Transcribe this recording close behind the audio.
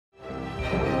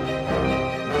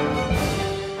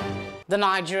The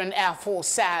Nigerian Air Force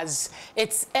says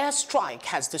its airstrike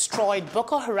has destroyed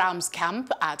Boko Haram's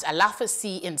camp at Alafa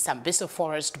C in Sambisa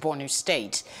Forest, Borno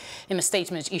State. In a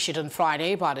statement issued on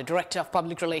Friday by the Director of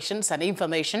Public Relations and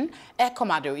Information, Air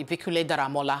Commodore Ibikule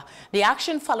Daramola, the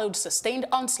action followed sustained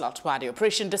onslaught by the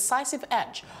Operation Decisive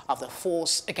Edge of the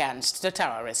force against the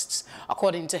terrorists.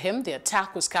 According to him, the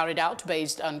attack was carried out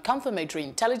based on confirmatory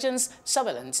intelligence,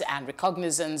 surveillance and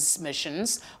reconnaissance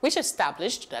missions, which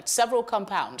established that several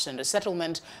compounds in the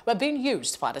settlement were being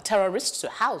used by the terrorists to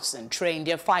house and train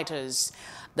their fighters.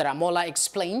 Daramola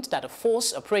explained that a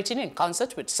force operating in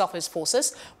concert with surface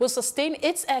forces will sustain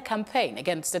its air campaign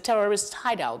against the terrorist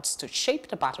hideouts to shape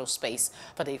the battle space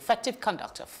for the effective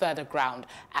conduct of further ground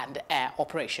and air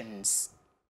operations.